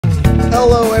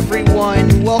Hello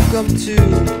everyone, welcome to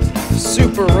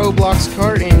Super Roblox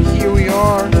Kart, and here we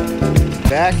are,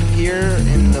 back here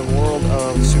in the world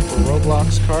of Super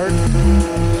Roblox Kart.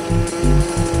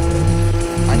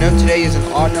 I know today is an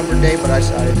odd number day, but I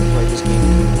decided to play this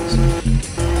game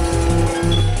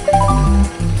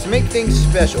to make things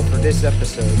special for this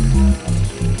episode.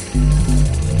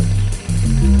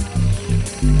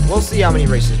 We'll see how many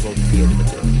races we'll be able to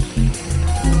do.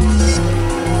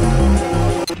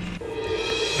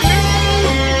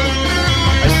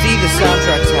 The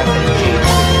soundtracks have been changed.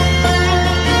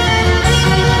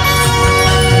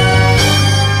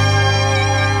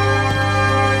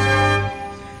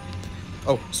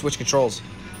 Oh, switch controls.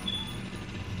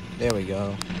 There we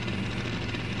go.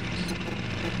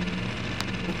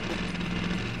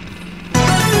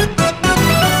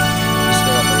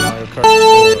 Still got the Mario Kart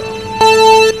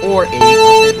or 8,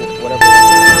 whatever.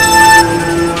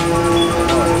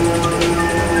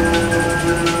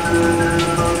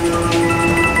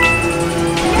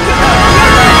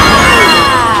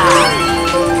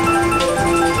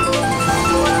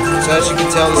 As you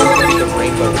can tell, this is going to be the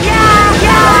rainbow.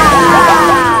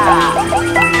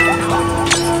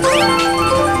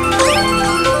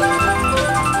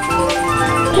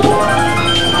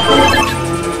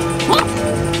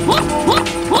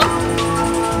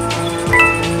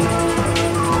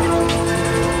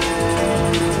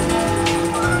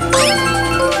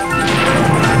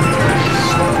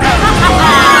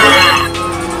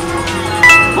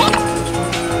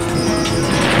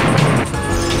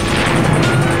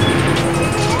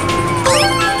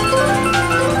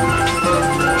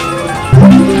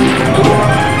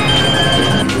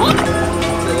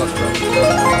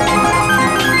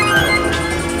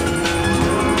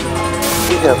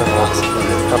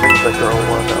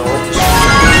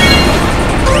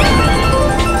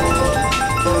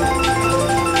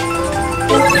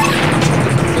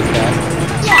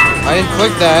 I didn't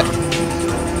click that.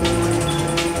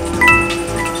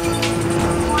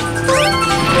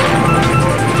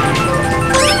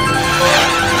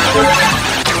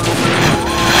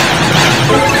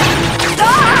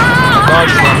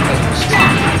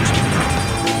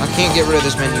 I can't get rid of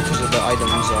this menu because of the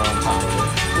items on top of it.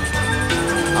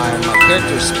 My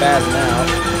character's spazzing out.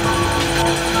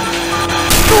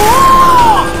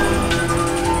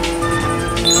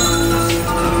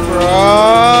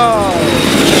 Bro!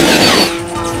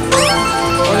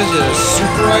 What is it, a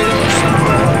super item or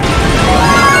something?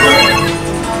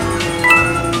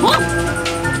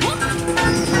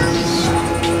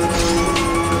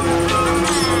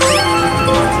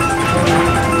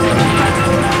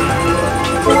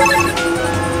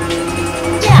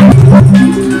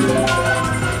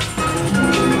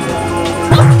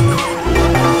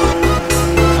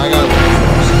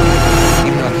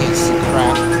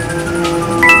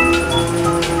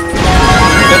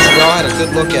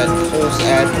 Good look at Cole's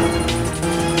ad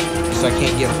because I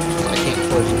can't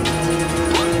close it.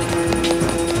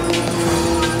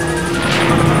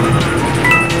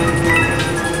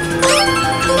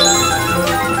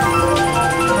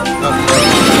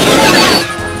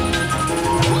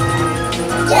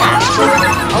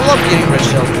 I love getting red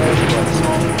shells in those places.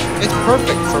 It's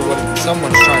perfect for when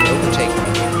someone's trying to overtake me.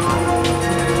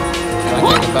 And I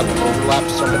think I'm about to overlap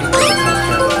somebody with a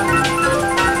Kart.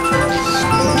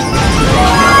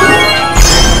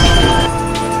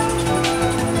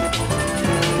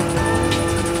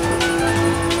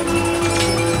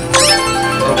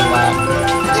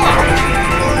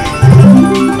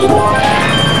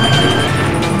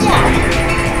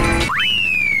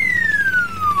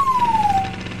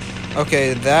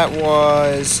 Okay, that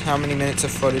was how many minutes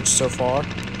of footage so far?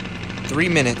 3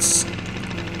 minutes.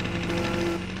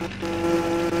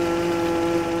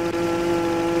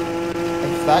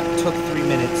 If that took 3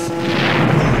 minutes,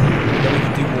 then we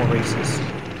can do more races.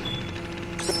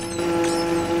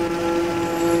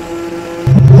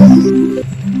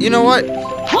 You know what?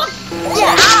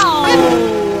 Yeah.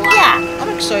 I'm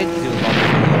excited to do a video.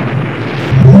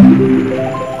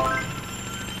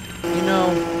 You know,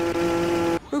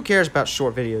 who cares about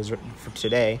short videos for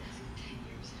today?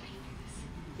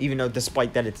 Even though,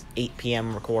 despite that, it's 8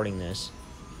 p.m. recording this.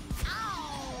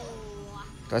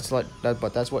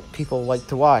 But that's what people like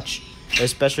to watch,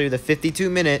 especially the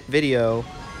 52-minute video.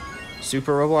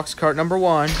 Super Roblox Kart number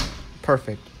 1,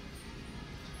 perfect.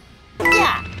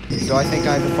 Yeah. So I think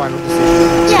I have a final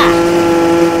decision. Yeah.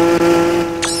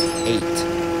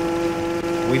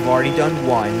 8. We've already done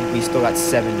 1. We still got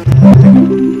 7 to go.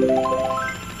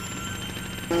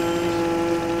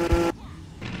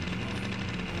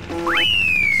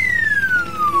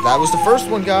 That was the first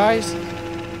one, guys.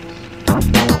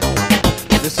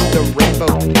 This is the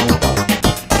rainbow.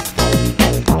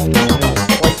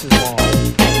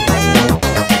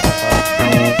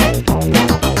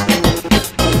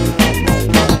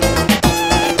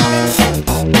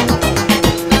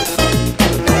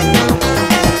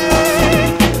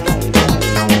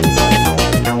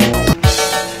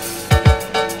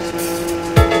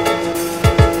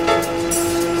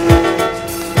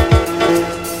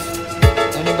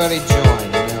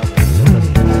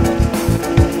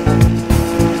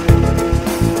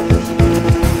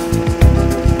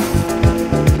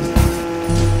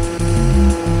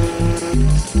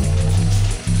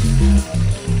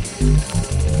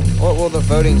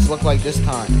 loadings look like this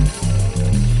time?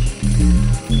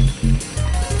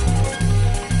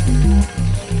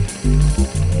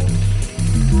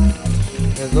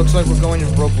 It looks like we're going to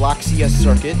Robloxia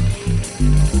circuit.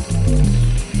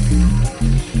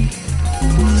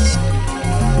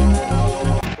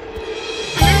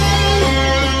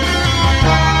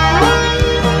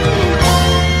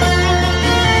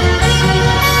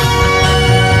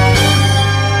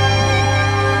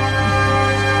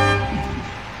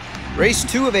 Race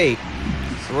 2 of 8,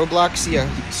 the Robloxia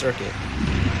circuit.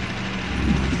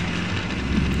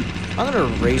 I'm gonna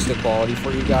raise the quality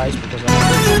for you guys because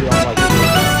I'm really like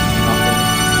nothing.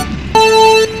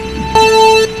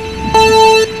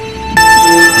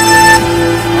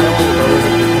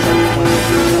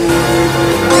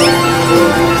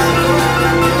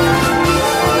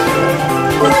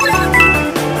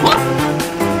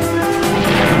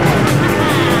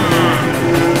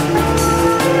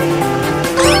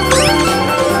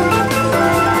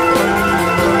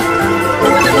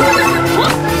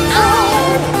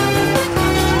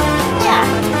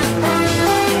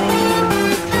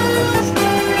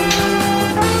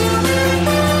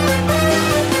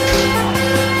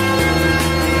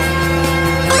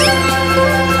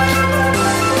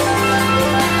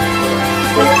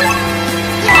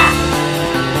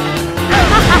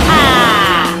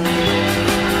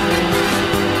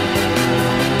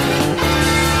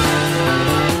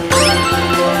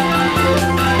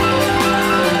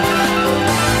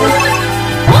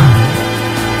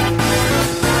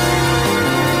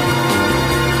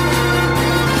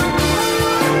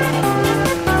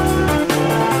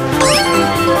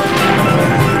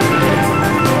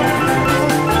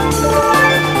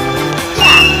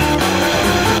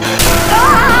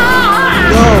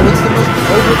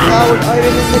 Overpowered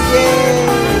item in the game!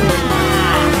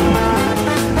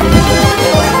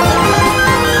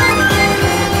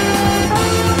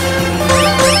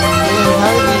 Man, how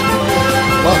did these people...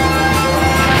 What?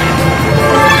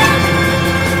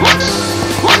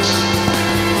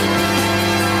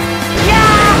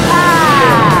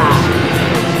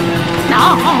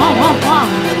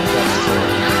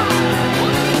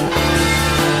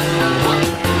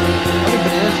 How many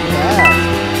bananas do you have?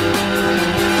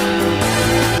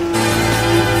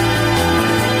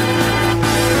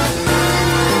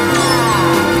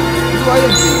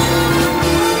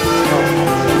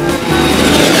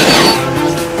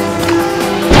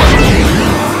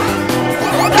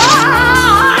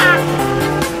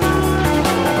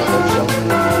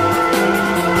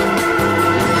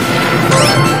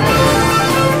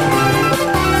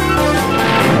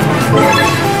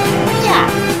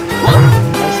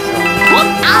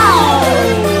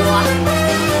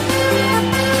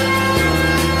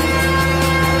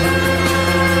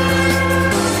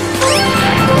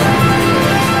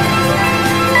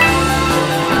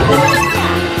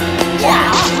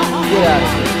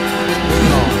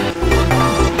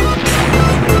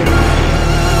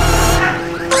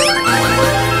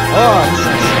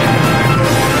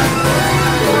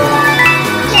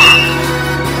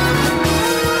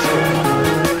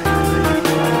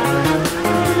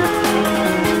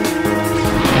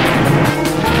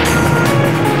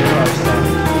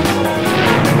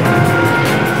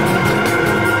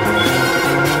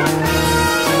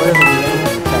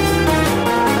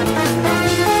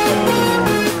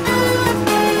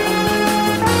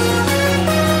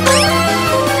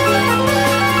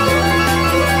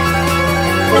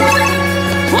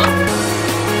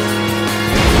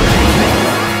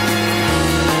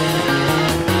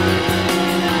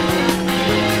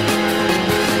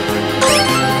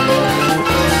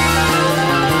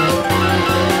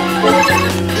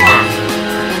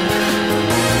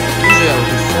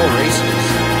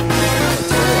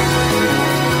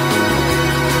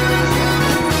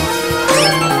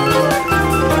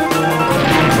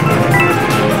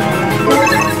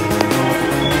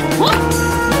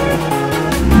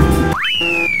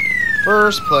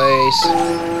 First place.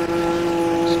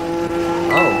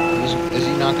 Oh, is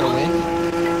he not gonna win?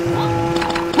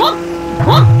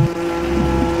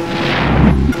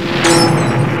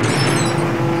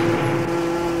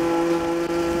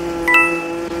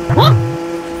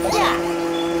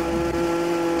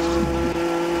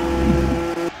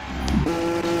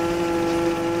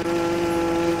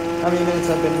 How many minutes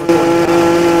have been recording?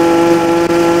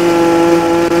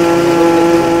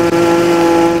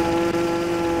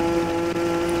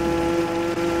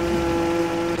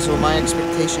 So my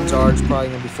expectations are it's probably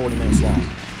going to be 40 minutes long.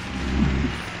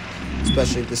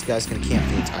 Especially if this guy's going to camp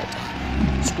the entire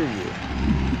time. Screw you.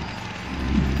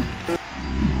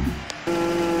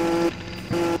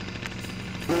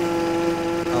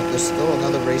 Oh, there's still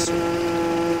another racer.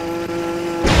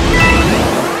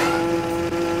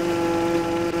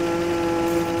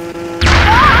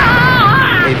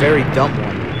 very dumb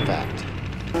one, in fact.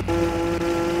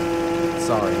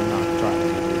 Sorry, I'm not trying to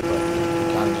be rude, but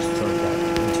I kind of just throw that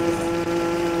into the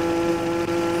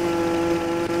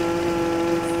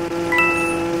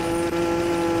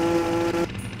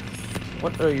fact.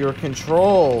 What are your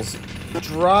controls?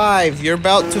 Drive! You're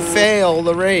about to fail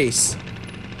the race.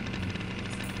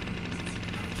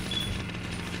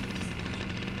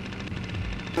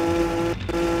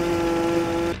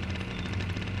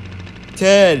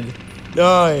 Ten,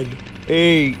 9,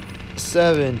 8,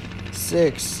 7,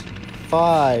 6,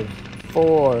 5,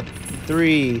 4,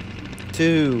 3,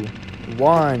 2,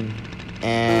 1,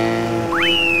 and